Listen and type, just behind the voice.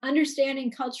understanding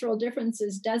cultural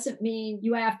differences doesn't mean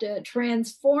you have to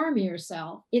transform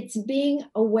yourself. It's being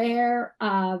aware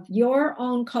of your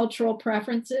own cultural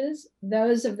preferences,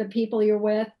 those of the people you're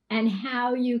with, and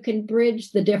how you can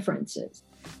bridge the differences.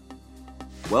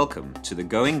 Welcome to the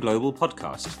Going Global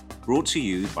podcast, brought to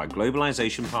you by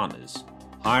Globalization Partners.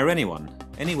 Hire anyone,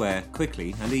 anywhere,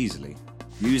 quickly and easily.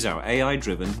 Use our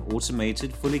AI-driven,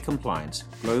 automated, fully compliant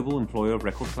global employer of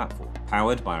record platform,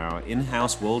 powered by our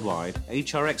in-house worldwide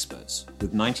HR experts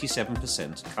with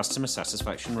 97% customer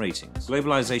satisfaction ratings.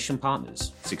 Globalization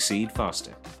Partners. Succeed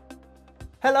faster.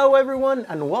 Hello everyone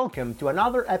and welcome to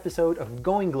another episode of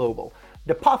Going Global,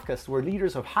 the podcast where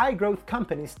leaders of high-growth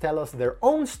companies tell us their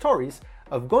own stories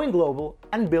of going global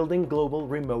and building global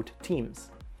remote teams.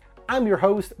 I'm your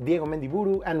host, Diego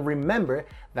Mendiburu, and remember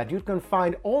that you can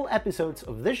find all episodes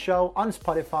of this show on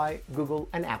Spotify, Google,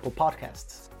 and Apple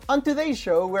Podcasts. On today's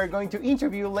show, we're going to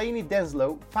interview Lanie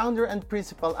Denslow, founder and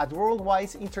principal at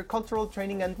Worldwide's Intercultural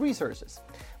Training and Resources.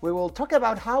 We will talk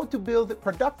about how to build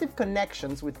productive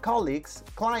connections with colleagues,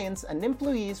 clients, and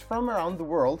employees from around the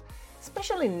world,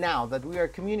 especially now that we are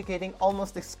communicating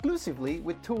almost exclusively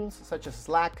with tools such as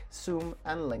Slack, Zoom,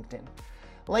 and LinkedIn.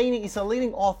 Lanie is a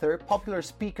leading author, popular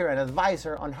speaker, and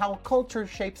advisor on how culture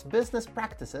shapes business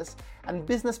practices and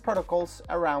business protocols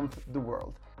around the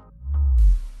world.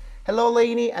 Hello,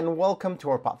 Lanie, and welcome to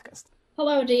our podcast.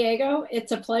 Hello, Diego.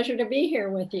 It's a pleasure to be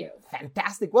here with you.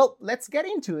 Fantastic. Well, let's get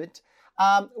into it.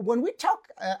 When we talk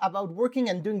about working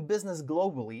and doing business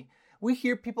globally, we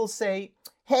hear people say,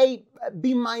 hey,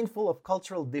 be mindful of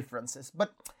cultural differences.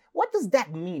 But what does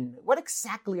that mean? What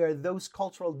exactly are those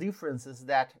cultural differences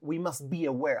that we must be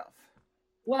aware of?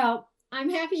 Well, I'm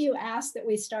happy you asked that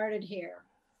we started here.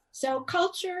 So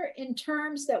culture, in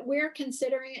terms that we're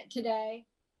considering it today,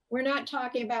 we're not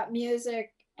talking about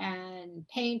music and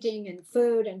painting and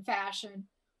food and fashion.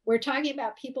 We're talking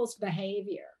about people's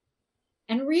behavior.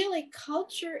 And really,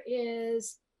 culture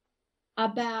is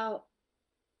about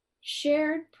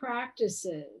shared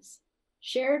practices,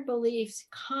 shared beliefs,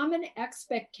 common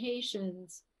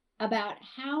expectations about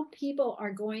how people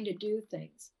are going to do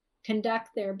things, conduct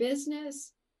their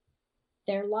business,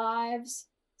 their lives.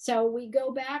 So we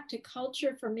go back to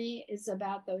culture, for me, is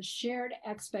about those shared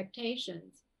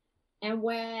expectations. And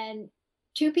when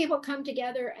two people come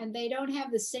together and they don't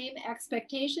have the same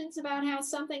expectations about how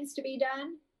something's to be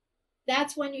done,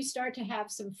 that's when you start to have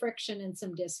some friction and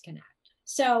some disconnect.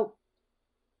 So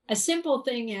a simple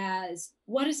thing as,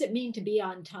 what does it mean to be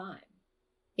on time?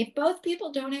 If both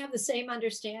people don't have the same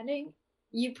understanding,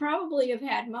 you probably have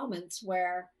had moments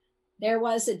where there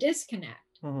was a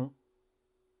disconnect. Mm-hmm.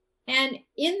 And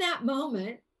in that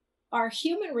moment, our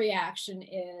human reaction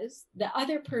is the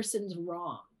other person's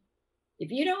wrong.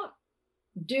 If you don't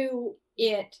do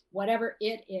it, whatever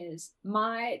it is,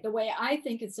 the way I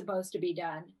think it's supposed to be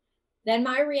done, then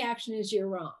my reaction is you're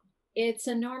wrong. It's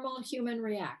a normal human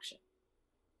reaction.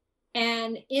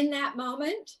 And in that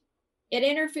moment, it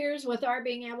interferes with our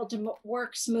being able to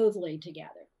work smoothly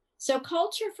together. So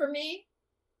culture for me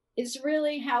is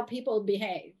really how people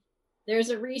behave. There's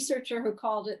a researcher who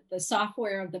called it the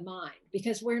software of the mind,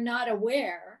 because we're not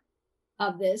aware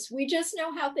of this. We just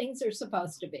know how things are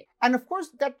supposed to be. And of course,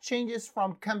 that changes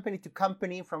from company to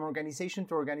company, from organization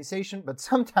to organization, but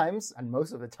sometimes, and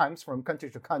most of the times, from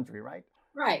country to country, right?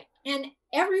 Right. And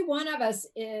every one of us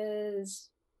is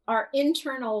our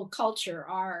internal culture,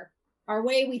 our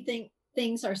way we think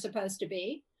things are supposed to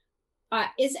be,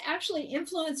 is actually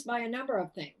influenced by a number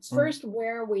of things. First,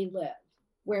 where we live,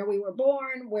 where we were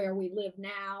born, where we live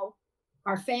now,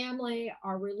 our family,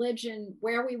 our religion,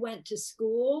 where we went to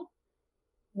school,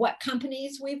 what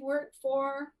companies we've worked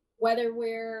for, whether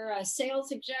we're a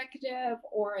sales executive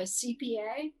or a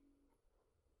CPA.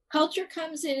 Culture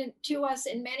comes in to us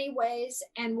in many ways,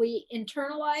 and we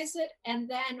internalize it, and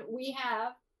then we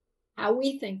have how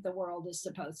we think the world is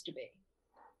supposed to be.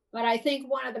 But I think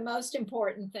one of the most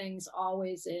important things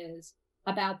always is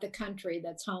about the country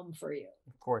that's home for you.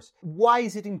 Of course. Why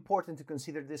is it important to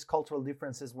consider these cultural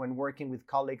differences when working with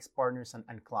colleagues, partners,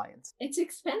 and clients? It's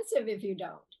expensive if you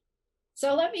don't.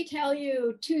 So let me tell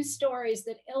you two stories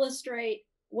that illustrate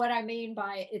what I mean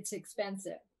by it's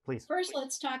expensive. Please. First,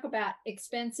 let's talk about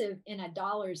expensive in a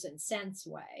dollars and cents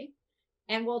way.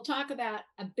 And we'll talk about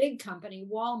a big company,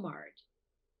 Walmart.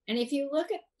 And if you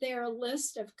look at their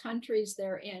list of countries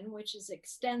they're in, which is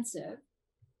extensive,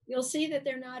 you'll see that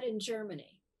they're not in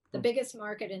Germany, the biggest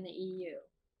market in the EU.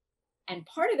 And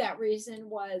part of that reason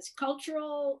was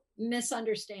cultural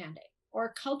misunderstanding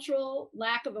or cultural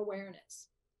lack of awareness.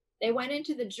 They went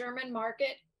into the German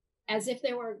market as if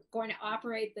they were going to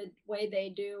operate the way they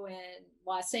do in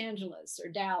Los Angeles or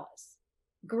Dallas.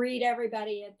 greet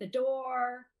everybody at the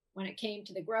door. When it came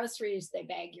to the groceries, they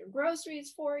bag your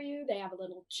groceries for you. They have a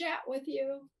little chat with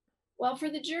you. Well, for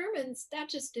the Germans, that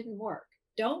just didn't work.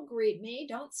 Don't greet me.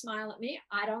 Don't smile at me.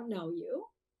 I don't know you.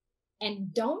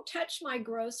 And don't touch my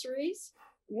groceries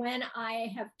when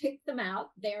I have picked them out.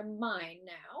 They're mine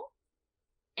now.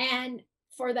 And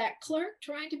for that clerk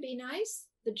trying to be nice,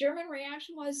 the German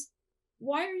reaction was,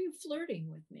 why are you flirting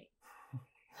with me?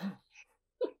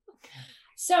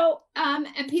 So, and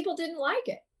people didn't like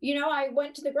it. You know, I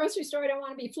went to the grocery store, I don't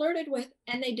want to be flirted with,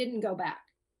 and they didn't go back.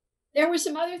 There were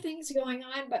some other things going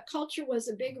on, but culture was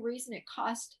a big reason it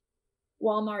cost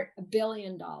Walmart $1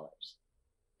 billion.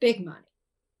 Big money.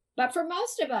 But for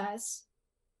most of us,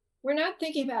 we're not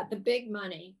thinking about the big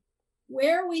money.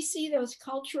 Where we see those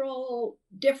cultural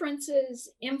differences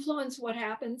influence what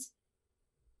happens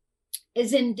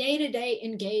is in day-to-day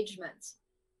engagements.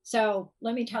 So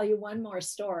let me tell you one more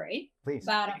story. Please.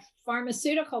 About a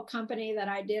pharmaceutical company that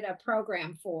I did a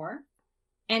program for.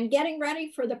 And getting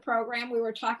ready for the program, we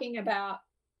were talking about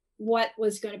what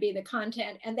was going to be the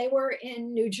content. And they were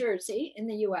in New Jersey in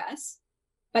the US,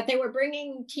 but they were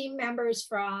bringing team members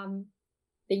from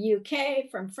the UK,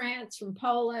 from France, from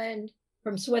Poland,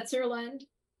 from Switzerland.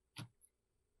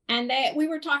 And we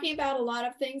were talking about a lot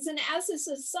of things. And as this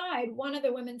aside, one of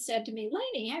the women said to me,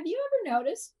 Lanie, have you ever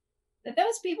noticed that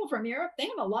those people from Europe, they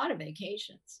have a lot of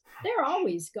vacations. They're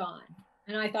always gone.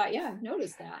 And I thought, yeah, I've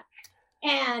noticed that.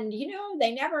 And, you know,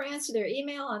 they never answer their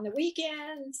email on the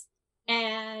weekends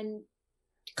and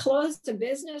close the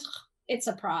business. It's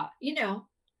a problem, you know,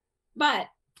 but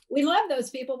we love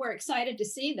those people. We're excited to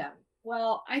see them.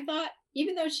 Well, I thought,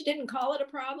 even though she didn't call it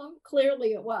a problem,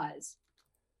 clearly it was.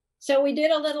 So we did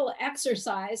a little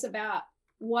exercise about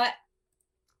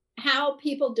how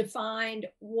people defined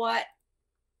what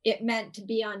it meant to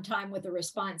be on time with a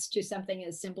response to something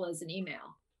as simple as an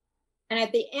email. And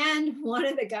at the end, one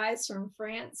of the guys from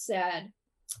France said,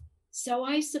 so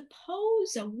I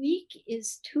suppose a week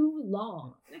is too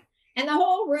long. And the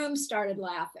whole room started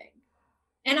laughing.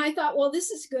 And I thought, well, this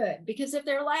is good, because if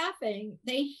they're laughing,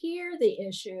 they hear the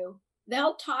issue,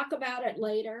 they'll talk about it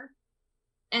later,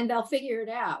 and they'll figure it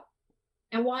out.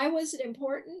 And why was it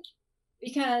important?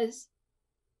 Because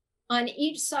on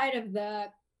each side of the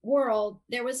world,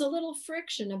 there was a little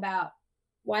friction about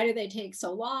why do they take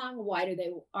so long?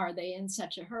 Are they in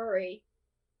such a hurry?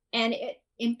 And it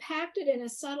impacted in a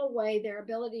subtle way their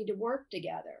ability to work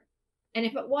together. And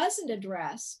if it wasn't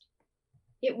addressed,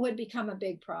 it would become a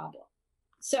big problem.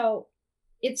 So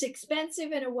it's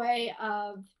expensive in a way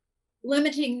of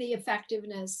limiting the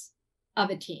effectiveness of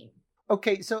a team.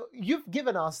 Okay, so you've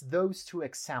given us those two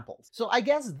examples. So I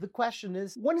guess the question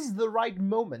is, when is the right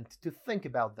moment to think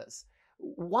about this?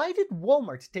 Why did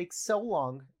Walmart take so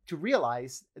long to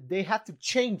realize they had to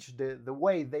change the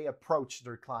way they approach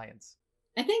their clients?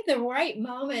 I think the right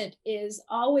moment is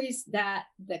always that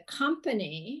the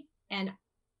company and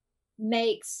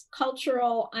makes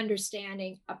cultural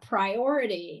understanding a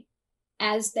priority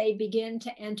as they begin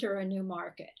to enter a new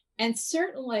market. And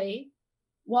certainly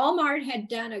Walmart had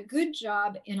done a good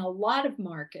job in a lot of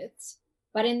markets,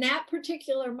 but in that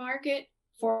particular market,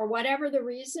 for whatever the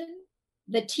reason,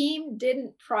 the team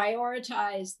didn't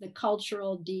prioritize the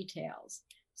cultural details.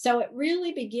 So it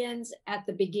really begins at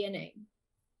the beginning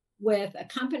with a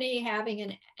company having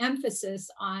an emphasis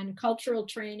on cultural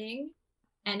training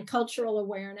and cultural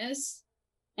awareness,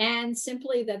 and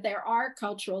simply that there are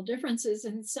cultural differences,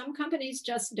 and some companies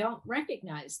just don't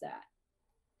recognize that.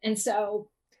 And so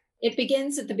it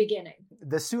begins at the beginning.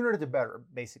 The sooner the better,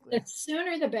 basically. The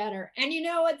sooner the better. And you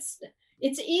know, it's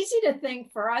easy to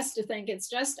think, for us to think it's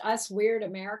just us weird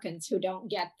Americans who don't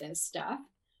get this stuff.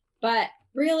 But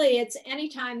really, it's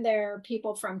anytime there are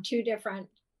people from two different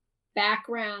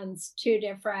backgrounds,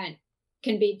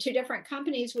 can be two different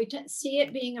companies, we see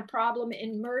it being a problem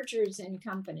in mergers in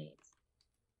companies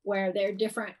where they're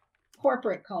different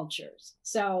corporate cultures.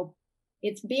 So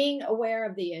it's being aware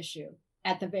of the issue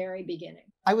at the very beginning.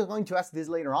 I was going to ask this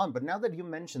later on, but now that you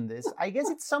mentioned this, I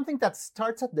guess it's something that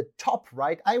starts at the top,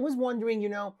 right? I was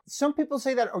wondering, some people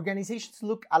say that organizations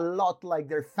look a lot like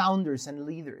their founders and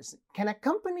leaders. Can a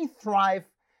company thrive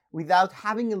without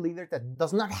having a leader that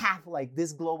does not have like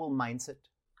this global mindset?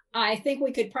 I think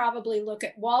we could probably look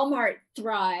at Walmart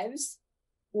thrives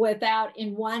without,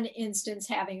 in one instance,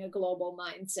 having a global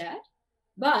mindset,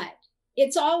 but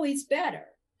it's always better.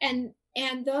 And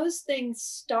those things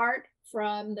start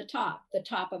from the top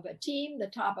of a team, the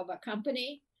top of a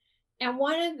company. And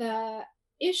one of the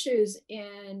issues,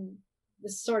 in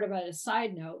this sort of a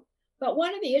side note, but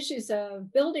one of the issues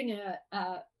of building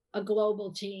a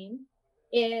global team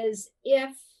is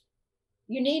if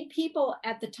you need people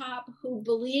at the top who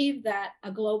believe that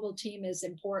a global team is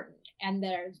important and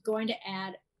they're going to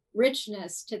add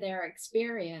richness to their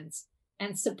experience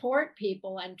and support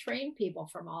people and train people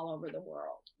from all over the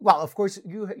world. Well, of course,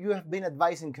 you have been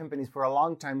advising companies for a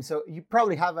long time, so you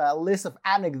probably have a list of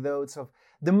anecdotes of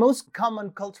the most common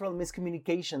cultural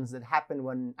miscommunications that happen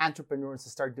when entrepreneurs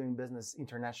start doing business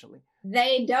internationally.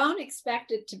 They don't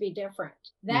expect it to be different.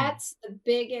 That's the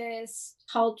biggest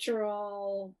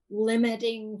cultural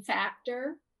limiting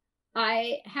factor.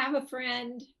 I have a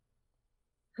friend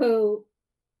who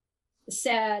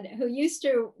used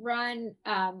to run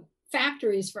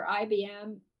factories for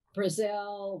IBM,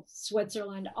 Brazil,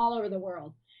 Switzerland, all over the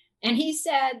world. And he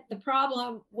said the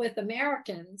problem with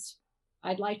Americans,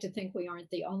 I'd like to think we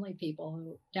aren't the only people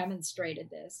who demonstrated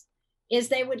this, is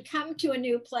they would come to a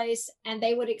new place and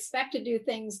they would expect to do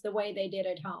things the way they did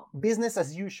at home. Business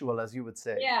as usual, as you would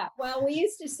say. Yeah. Well, we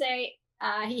used to say,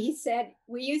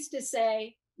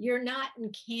 you're not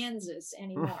in Kansas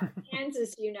anymore.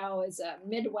 Kansas, is a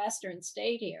Midwestern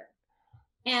state here.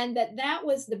 And that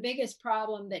was the biggest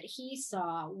problem that he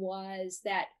saw, was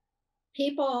that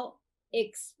people,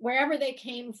 wherever they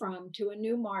came from to a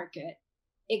new market,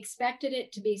 expected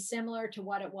it to be similar to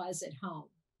what it was at home.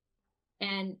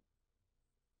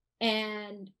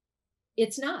 And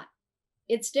it's not.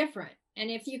 It's different.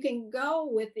 And if you can go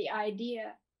with the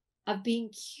idea of being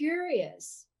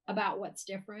curious about what's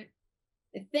different,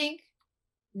 I think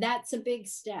that's a big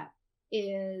step,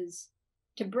 is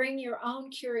to bring your own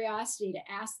curiosity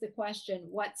to ask the question,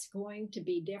 what's going to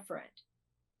be different?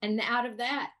 And out of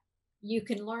that, you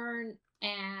can learn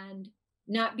and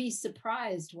not be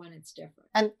surprised when it's different.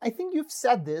 And I think you've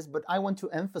said this, but I want to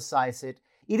emphasize it.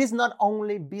 It is not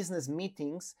only business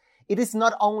meetings. It is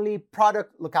not only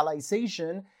product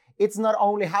localization. It's not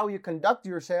only how you conduct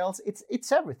your sales.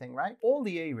 It's everything, right? All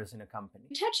the areas in a company.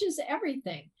 It touches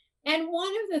everything. And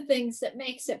one of the things that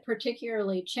makes it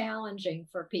particularly challenging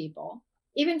for people,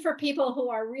 even for people who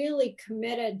are really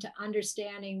committed to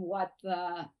understanding what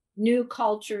the new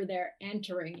culture they're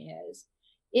entering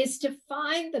is to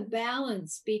find the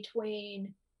balance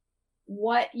between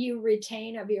what you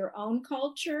retain of your own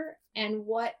culture and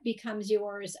what becomes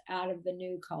yours out of the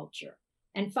new culture,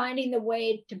 and finding the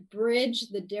way to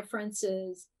bridge the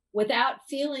differences without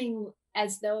feeling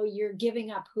as though you're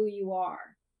giving up who you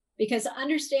are. Because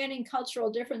understanding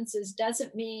cultural differences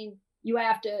doesn't mean you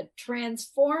have to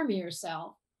transform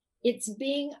yourself. It's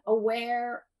being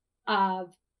aware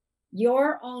of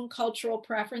your own cultural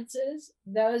preferences,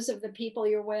 those of the people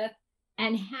you're with,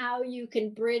 and how you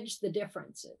can bridge the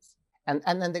differences. And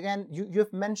again,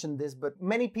 you've mentioned this, but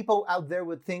many people out there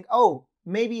would think, oh,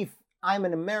 maybe if I'm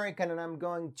an American and I'm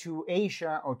going to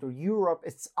Asia or to Europe,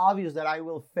 it's obvious that I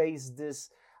will face this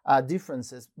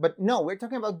differences. But no, we're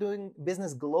talking about doing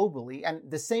business globally. And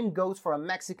the same goes for a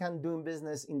Mexican doing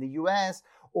business in the US,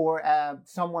 or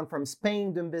someone from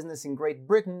Spain doing business in Great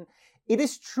Britain. It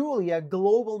is truly a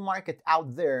global market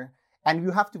out there. And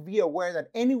you have to be aware that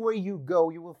anywhere you go,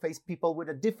 you will face people with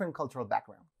a different cultural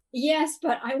background. Yes,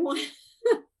 but I want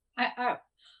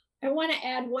I want to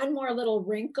add one more little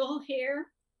wrinkle here,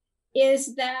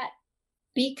 is that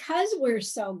because we're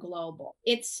so global,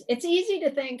 it's easy to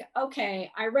think,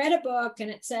 okay, I read a book and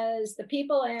it says the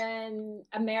people in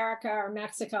America or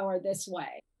Mexico are this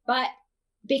way. But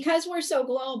because we're so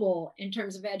global in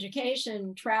terms of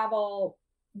education, travel,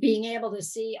 being able to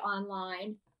see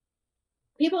online,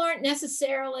 people aren't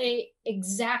necessarily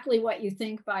exactly what you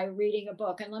think by reading a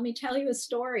book. And let me tell you a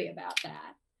story about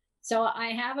that. So I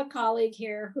have a colleague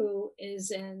here who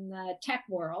is in the tech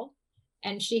world,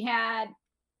 and she's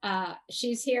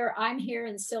here, I'm here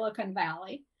in Silicon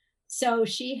Valley. So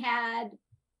she had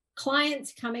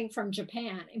clients coming from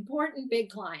Japan, important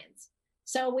big clients.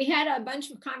 So we had a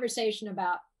bunch of conversation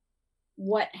about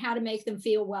how to make them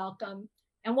feel welcome.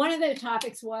 And one of the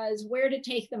topics was where to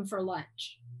take them for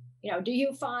lunch. Do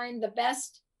you find the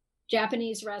best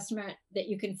Japanese restaurant that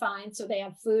you can find so they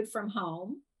have food from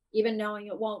home, even knowing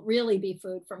it won't really be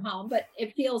food from home, but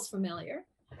it feels familiar?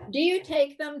 Do you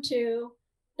take them to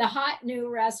the hot new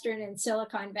restaurant in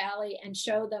Silicon Valley and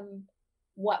show them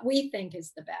what we think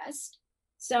is the best?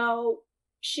 So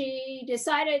she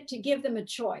decided to give them a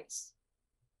choice.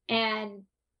 And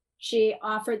she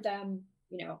offered them,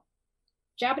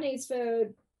 Japanese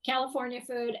food, California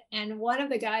food. And one of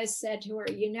the guys said to her,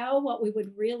 what we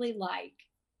would really like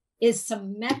is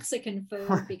some Mexican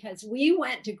food, because we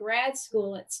went to grad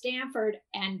school at Stanford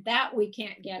and that we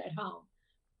can't get at home.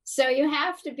 So you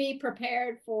have to be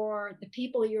prepared for the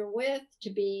people you're with to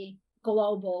be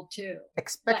global too.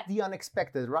 Expect the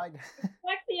unexpected, right?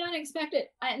 Expect the unexpected.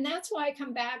 And that's why I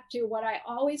come back to what I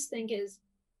always think is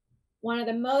one of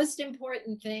the most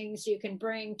important things you can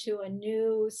bring to a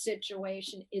new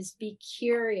situation is be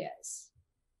curious.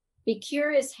 Be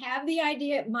curious, have the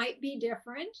idea it might be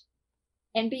different,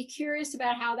 and be curious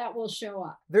about how that will show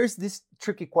up. There's this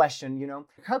tricky question,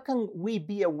 how can we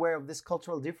be aware of these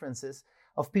cultural differences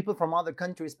of people from other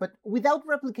countries, but without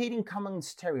replicating common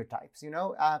stereotypes?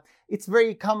 It's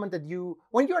very common that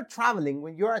when you're traveling,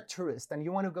 when you're a tourist and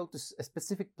you want to go to a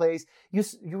specific place,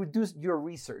 you do your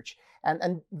research.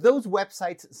 And those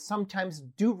websites sometimes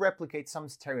do replicate some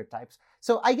stereotypes.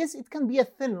 So I guess it can be a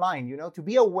thin line, to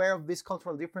be aware of these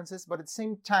cultural differences, but at the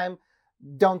same time,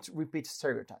 don't repeat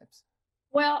stereotypes.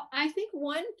 Well, I think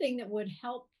one thing that would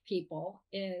help people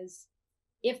is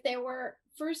if they were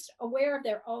first aware of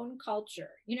their own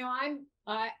culture.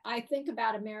 I think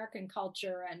about American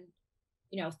culture and,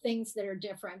 things that are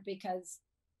different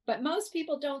but most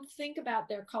people don't think about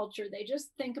their culture. They just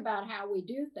think about how we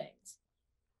do things.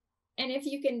 And if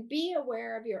you can be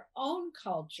aware of your own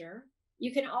culture,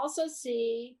 you can also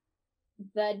see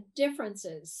the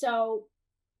differences. So,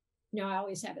 I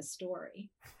always have a story.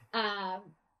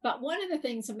 But one of the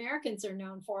things Americans are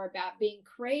known for about being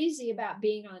crazy about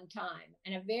being on time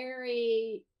and a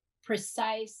very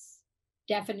precise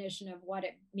definition of what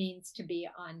it means to be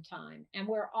on time. And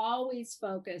we're always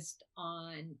focused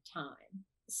on time.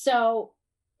 So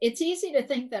it's easy to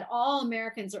think that all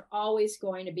Americans are always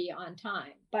going to be on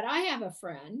time. But I have a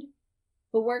friend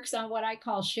who works on what I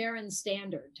call Sharon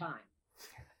Standard Time.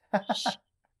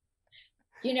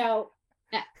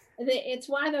 It's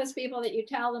one of those people that you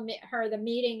tell her the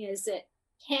meeting is at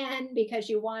 10 because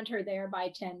you want her there by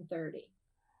 10:30.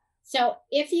 So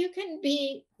if you can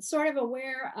be sort of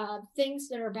aware of things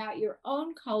that are about your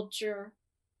own culture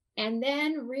and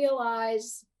then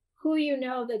realize who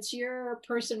that's your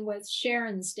person with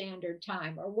Sharon Standard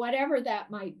Time or whatever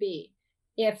that might be.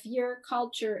 If your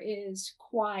culture is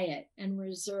quiet and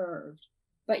reserved,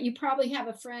 but you probably have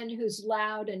a friend who's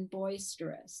loud and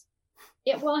boisterous,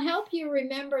 it will help you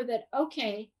remember that,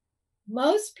 okay,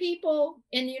 most people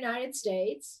in the United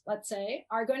States, let's say,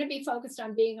 are going to be focused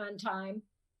on being on time,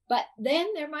 but then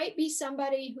there might be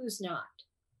somebody who's not.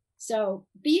 So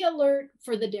be alert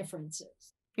for the differences.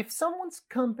 If someone's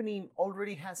company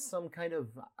already has some kind of,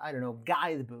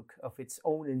 guidebook of its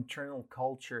own internal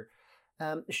culture,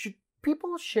 should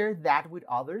people share that with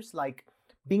others? Like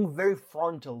being very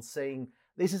frontal, saying,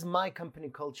 this is my company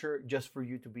culture, just for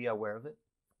you to be aware of it?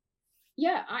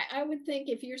 Yeah, I would think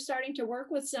if you're starting to work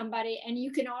with somebody and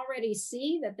you can already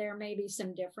see that there may be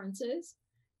some differences,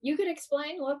 you could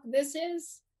explain, look, this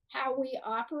is how we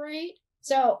operate.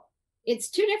 So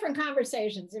it's two different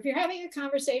conversations. If you're having a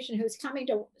conversation who's coming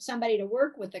to somebody to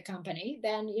work with the company,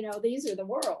 then, these are the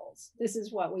roles. This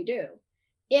is what we do.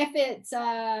 If it's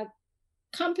a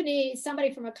company,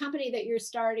 somebody from a company that you're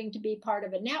starting to be part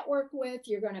of a network with,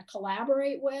 you're going to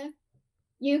collaborate with,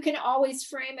 you can always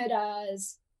frame it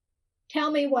as, tell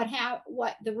me what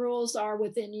the rules are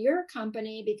within your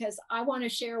company, because I want to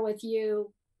share with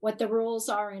you what the rules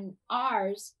are in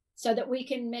ours so that we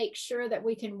can make sure that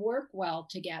we can work well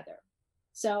together.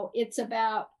 So it's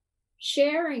about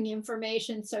sharing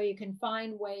information so you can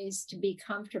find ways to be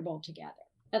comfortable together.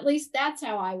 At least that's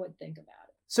how I would think about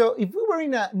it. So if we were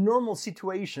in a normal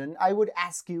situation, I would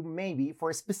ask you maybe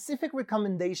for specific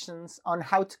recommendations on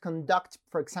how to conduct,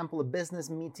 for example, a business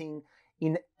meeting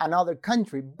in another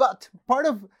country. But part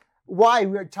of why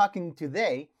we're talking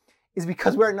today is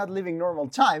because we're not living normal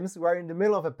times. We're in the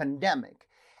middle of a pandemic.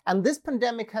 And this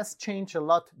pandemic has changed a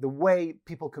lot the way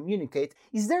people communicate.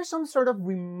 Is there some sort of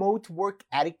remote work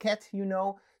etiquette,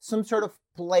 some sort of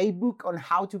playbook on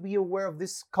how to be aware of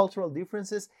these cultural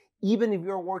differences, even if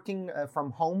you're working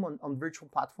from home on virtual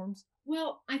platforms?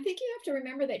 Well, I think you have to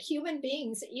remember that human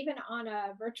beings, even on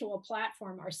a virtual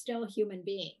platform, are still human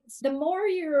beings. The more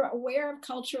you're aware of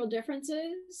cultural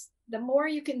differences, the more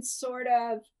you can sort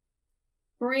of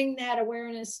bring that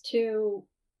awareness to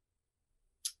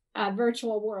a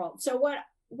virtual world. So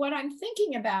what I'm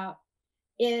thinking about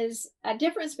is a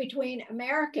difference between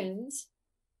Americans,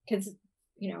 because,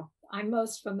 I'm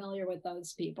most familiar with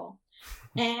those people,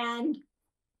 and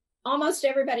almost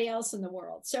everybody else in the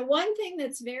world. So one thing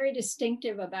that's very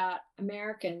distinctive about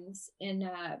Americans in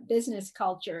business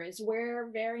culture is we're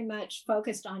very much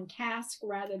focused on task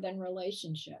rather than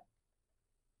relationship.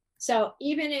 So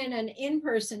even in an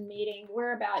in-person meeting,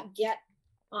 we're about get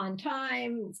on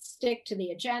time, stick to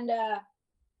the agenda,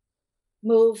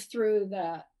 move through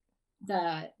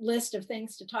the list of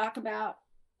things to talk about.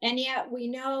 And yet we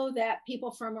know that people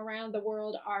from around the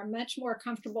world are much more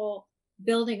comfortable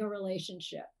building a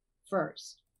relationship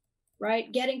first,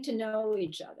 right? Getting to know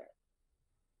each other.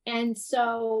 And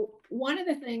so one of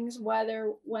the things,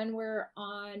 whether when we're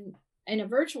on in a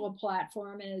virtual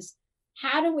platform, is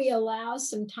how do we allow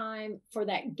some time for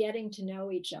that getting to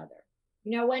know each other?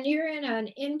 When you're in an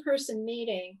in-person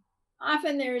meeting,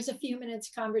 often there's a few minutes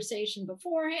conversation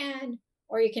beforehand,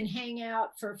 or you can hang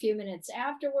out for a few minutes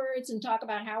afterwards and talk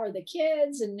about how are the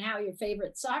kids and how your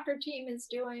favorite soccer team is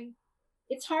doing.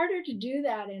 It's harder to do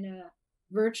that in a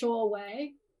virtual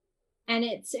way. And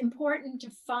it's important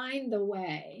to find the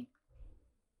way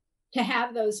to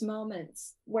have those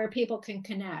moments where people can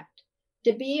connect,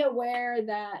 to be aware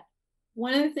that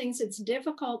one of the things that's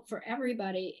difficult for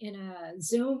everybody in a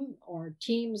Zoom or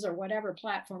Teams or whatever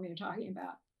platform you're talking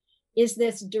about is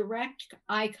this direct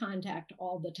eye contact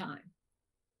all the time.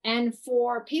 And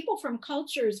for people from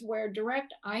cultures where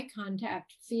direct eye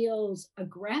contact feels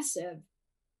aggressive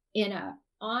in a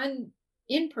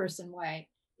in-person way,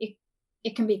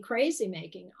 it can be crazy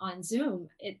making on Zoom.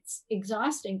 It's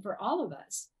exhausting for all of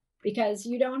us because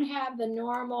you don't have the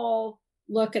normal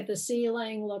look at the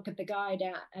ceiling, look at the guy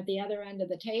down at the other end of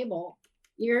the table.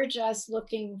 You're just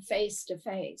looking face to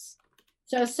face.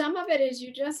 So some of it is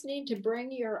you just need to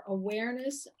bring your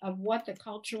awareness of what the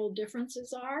cultural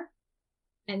differences are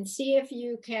and see if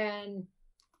you can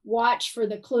watch for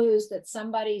the clues that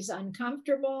somebody's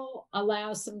uncomfortable,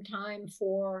 allow some time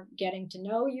for getting to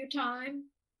know you time,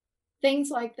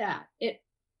 things like that. It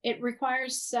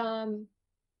requires some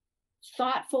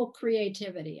thoughtful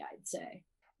creativity, I'd say.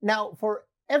 Now, for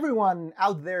everyone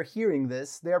out there hearing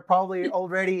this, they're probably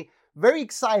already very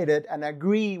excited and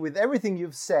agree with everything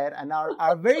you've said and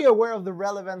are very aware of the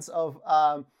relevance of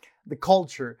the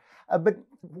culture. But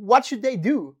what should they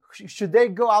do? Should they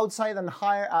go outside and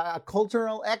hire a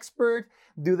cultural expert?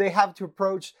 Do they have to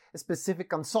approach a specific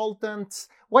consultant?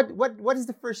 What is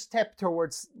the first step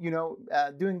towards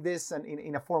doing this and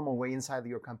in a formal way inside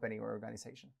your company or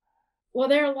organization? Well,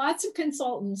 there are lots of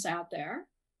consultants out there.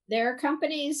 There are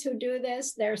companies who do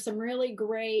this. There's some really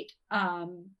great, I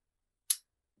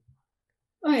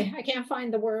can't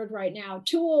find the word right now,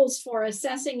 tools for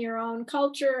assessing your own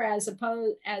culture as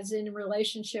in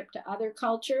relationship to other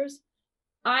cultures.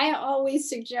 I always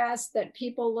suggest that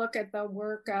people look at the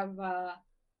work of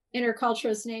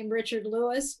interculturalist named Richard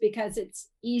Lewis because it's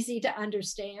easy to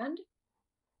understand.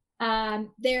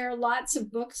 There are lots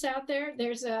of books out there.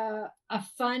 There's a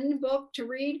fun book to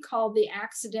read called The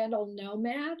Accidental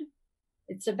Nomad.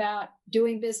 It's about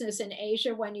doing business in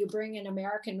Asia when you bring an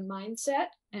American mindset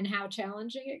and how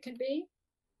challenging it can be.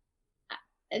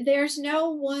 There's no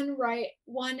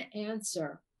one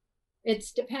answer. It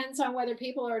depends on whether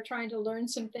people are trying to learn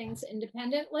some things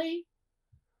independently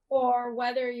or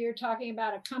whether you're talking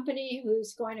about a company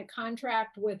who's going to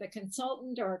contract with a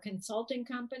consultant or a consulting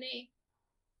company.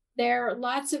 There are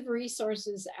lots of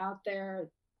resources out there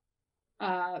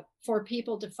for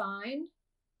people to find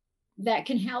that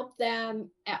can help them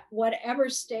at whatever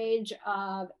stage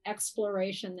of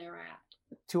exploration they're at.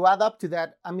 To add up to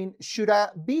that, I mean, should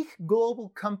a big global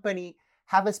company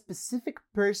have a specific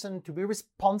person to be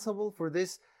responsible for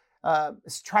this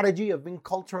strategy of being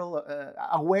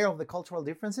aware of the cultural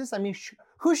differences? I mean,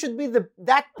 who should be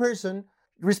that person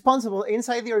responsible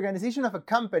inside the organization of a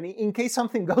company in case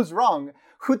something goes wrong?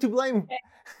 Who to blame?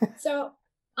 So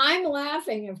I'm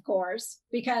laughing, of course,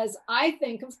 because I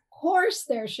think, of course,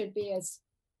 there should be a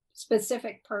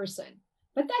specific person,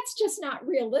 but that's just not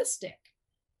realistic.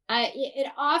 It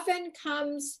often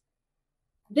comes,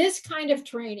 this kind of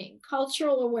training,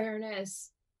 cultural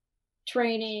awareness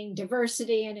training,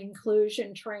 diversity and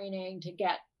inclusion training to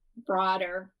get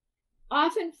broader,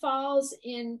 often falls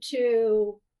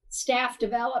into staff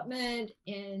development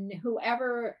in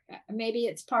whoever, maybe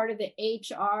it's part of the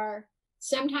HR.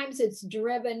 Sometimes it's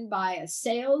driven by a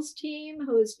sales team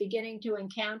who is beginning to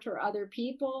encounter other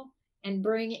people and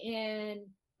bring in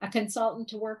a consultant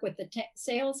to work with the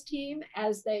sales team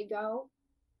as they go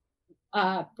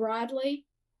broadly.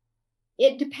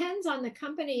 It depends on the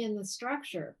company and the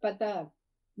structure, but the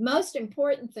most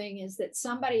important thing is that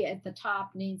somebody at the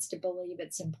top needs to believe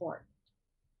it's important.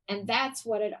 And that's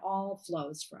what it all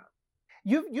flows from.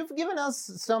 You've given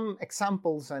us some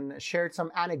examples and shared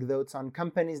some anecdotes on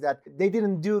companies that they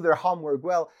didn't do their homework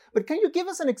well. But can you give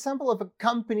us an example of a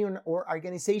company or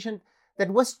organization that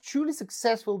was truly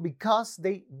successful because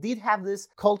they did have this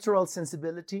cultural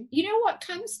sensibility? You know what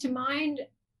comes to mind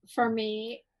for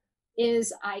me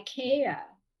is IKEA,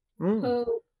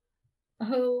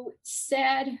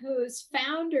 whose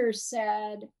founder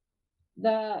said,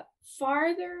 the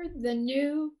farther the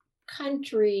new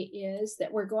country is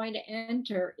that we're going to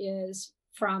enter is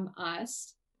from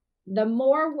us, the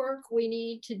more work we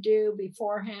need to do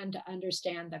beforehand to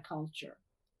understand the culture.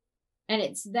 And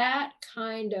it's that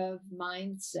kind of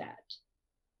mindset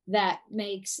that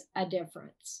makes a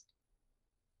difference.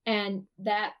 And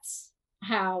that's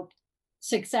how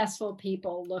successful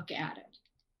people look at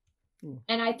it.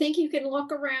 And I think you can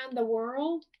look around the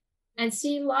world and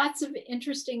see lots of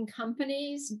interesting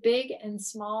companies, big and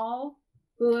small,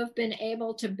 who have been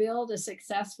able to build a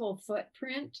successful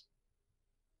footprint.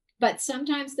 But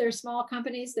sometimes they're small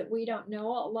companies that we don't know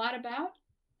a lot about,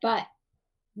 but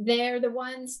they're the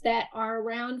ones that are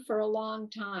around for a long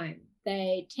time.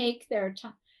 They take their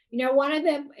time. You know, one of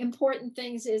the important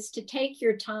things is to take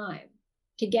your time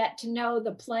to get to know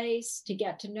the place, to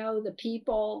get to know the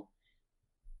people.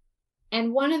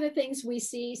 And one of the things we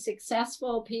see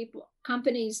successful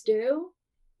companies do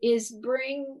is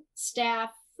bring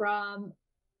staff from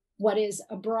what is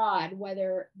abroad,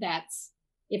 whether that's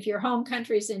if your home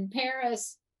country's in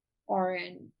Paris or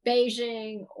in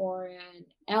Beijing or in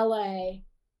LA,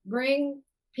 bring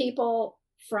people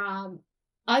from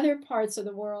other parts of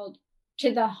the world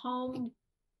to the home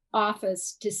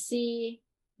office to see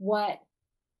what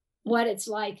it's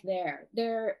like there.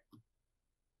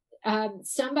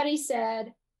 Somebody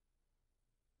said,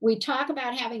 we talk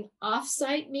about having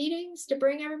off-site meetings to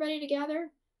bring everybody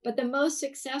together, but the most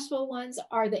successful ones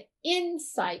are the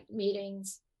in-site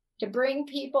meetings to bring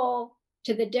people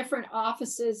to the different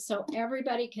offices so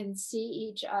everybody can see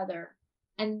each other.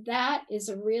 And that is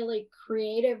a really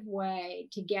creative way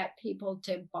to get people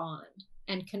to bond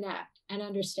and connect and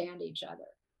understand each other.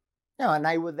 Yeah, and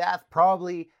I would add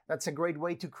probably that's a great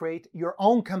way to create your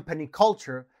own company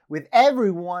culture with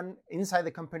everyone inside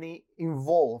the company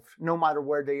involved, no matter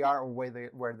where they are or where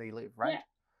they live, right?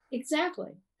 Yeah,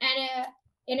 exactly.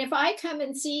 And if I come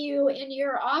and see you in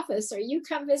your office or you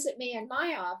come visit me in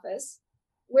my office,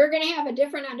 we're going to have a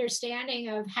different understanding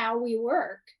of how we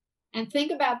work. And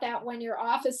think about that when your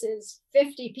office is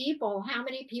 50 people, how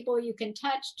many people you can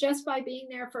touch just by being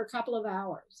there for a couple of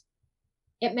hours.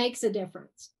 It makes a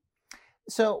difference.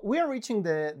 So we are reaching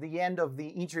the end of the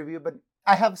interview, but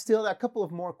I have still a couple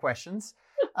of more questions.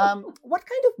 What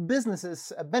kind of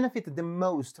businesses benefit the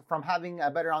most from having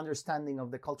a better understanding of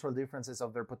the cultural differences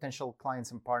of their potential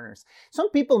clients and partners? Some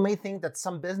people may think that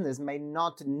some business may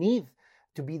not need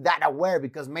to be that aware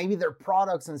because maybe their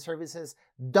products and services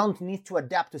don't need to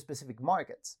adapt to specific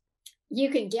markets. You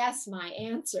can guess my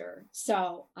answer,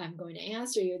 so I'm going to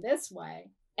answer you this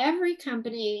way. Every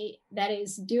company that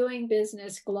is doing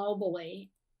business globally,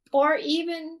 or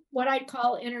even what I'd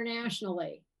call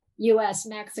internationally, US,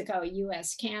 Mexico,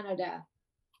 US, Canada,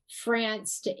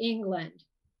 France to England,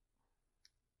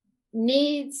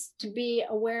 needs to be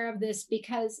aware of this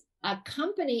because a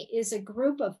company is a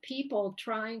group of people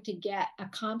trying to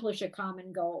accomplish a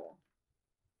common goal.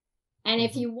 And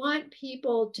if you want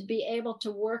people to be able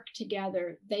to work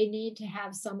together, they need to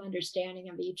have some understanding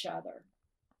of each other.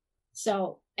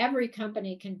 So every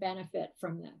company can benefit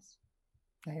from this.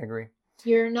 I agree.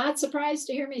 You're not surprised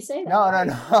to hear me say that.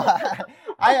 No.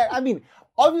 I mean,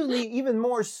 obviously, even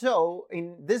more so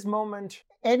in this moment,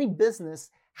 any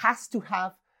business has to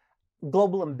have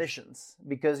global ambitions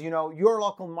because, your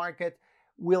local market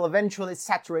will eventually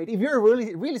saturate. If you're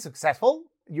really, really successful,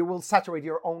 you will saturate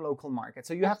your own local market.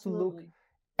 So you have to look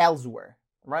elsewhere,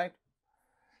 right?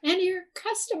 And your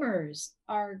customers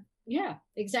are,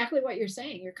 exactly what you're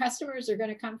saying. Your customers are going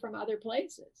to come from other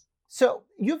places. So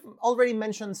you've already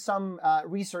mentioned some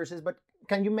resources, but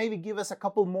can you maybe give us a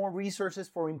couple more resources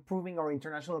for improving our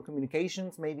international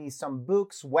communications? Maybe some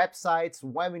books, websites,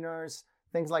 webinars,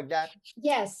 things like that?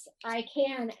 Yes, I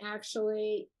can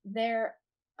actually.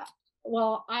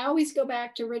 I always go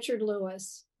back to Richard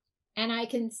Lewis, and I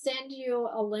can send you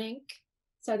a link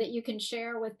so that you can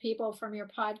share with people from your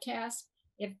podcast.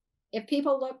 If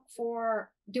people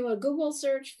do a Google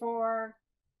search for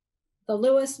the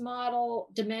Lewis model,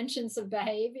 dimensions of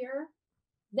behavior,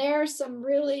 there's some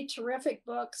really terrific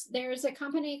books. There's a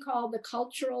company called The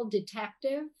Cultural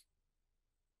Detective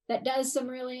that does some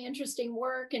really interesting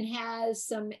work and has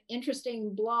some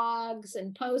interesting blogs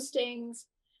and postings.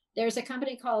 There's a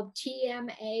company called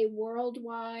TMA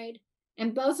Worldwide.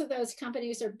 And both of those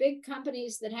companies are big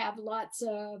companies that have lots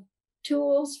of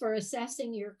tools for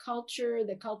assessing your culture,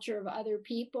 the culture of other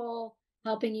people,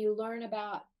 helping you learn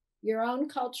about your own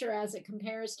culture as it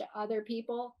compares to other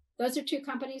people. Those are two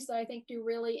companies that I think do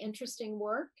really interesting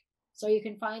work. So you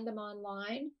can find them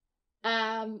online.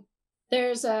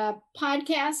 There's a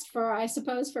podcast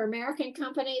for American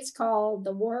companies called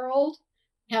The World,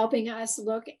 helping us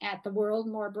look at the world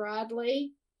more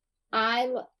broadly. I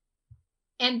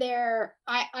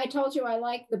told you I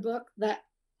like the book, The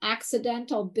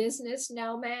Accidental Business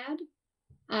Nomad.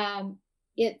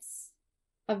 It's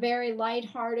a very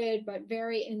lighthearted but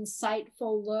very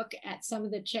insightful look at some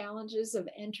of the challenges of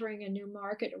entering a new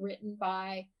market, written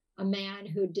by a man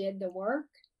who did the work.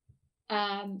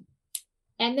 And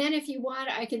then if you want,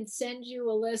 I can send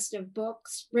you a list of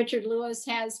books. Richard Lewis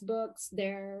has books.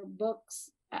 There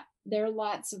are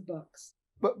lots of books.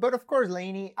 But of course,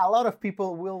 Lanie, a lot of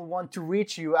people will want to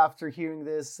reach you after hearing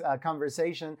this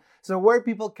conversation. So where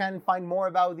people can find more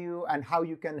about you and how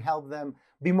you can help them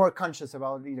be more conscious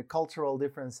about the cultural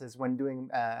differences when doing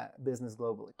business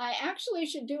globally. I actually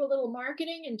should do a little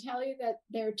marketing and tell you that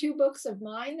there are 2 books of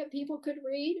mine that people could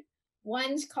read.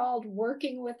 One's called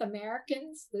Working with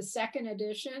Americans, the 2nd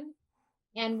edition,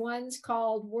 and one's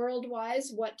called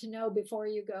Worldwise, What to Know Before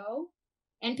You Go.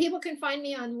 And people can find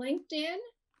me on LinkedIn.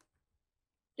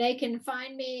 They can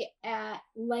find me at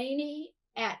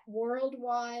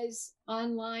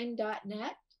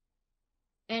Lanie@worldwiseonline.net.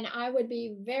 And I would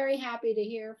be very happy to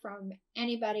hear from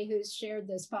anybody who's shared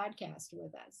this podcast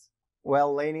with us.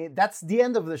 Well, Lanie, that's the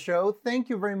end of the show. Thank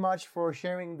you very much for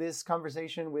sharing this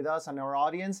conversation with us and our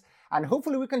audience. And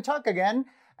hopefully we can talk again.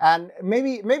 And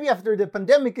maybe after the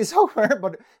pandemic is over,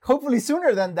 but hopefully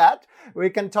sooner than that,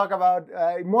 we can talk about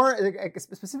more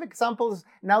specific examples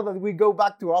now that we go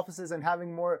back to offices and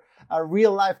having more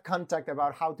real life contact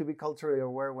about how to be culturally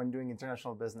aware when doing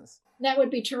international business. That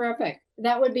would be terrific.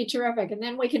 And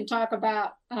then we can talk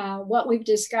about what we've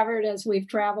discovered as we've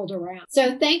traveled around.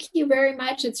 So thank you very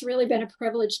much. It's really been a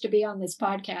privilege to be on this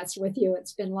podcast with you.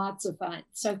 It's been lots of fun.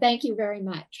 So thank you very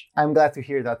much. I'm glad to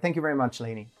hear that. Thank you very much,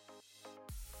 Lanie.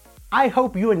 I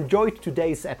hope you enjoyed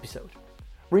today's episode.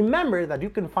 Remember that you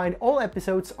can find all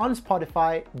episodes on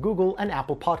Spotify, Google, and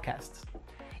Apple Podcasts.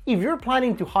 If you're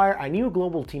planning to hire a new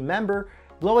global team member,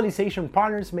 Globalization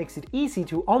Partners makes it easy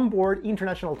to onboard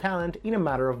international talent in a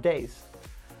matter of days.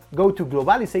 Go to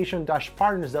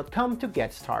globalization-partners.com to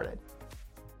get started.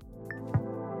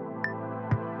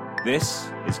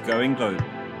 This is Going Global,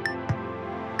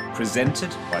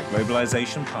 presented by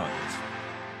Globalization Partners.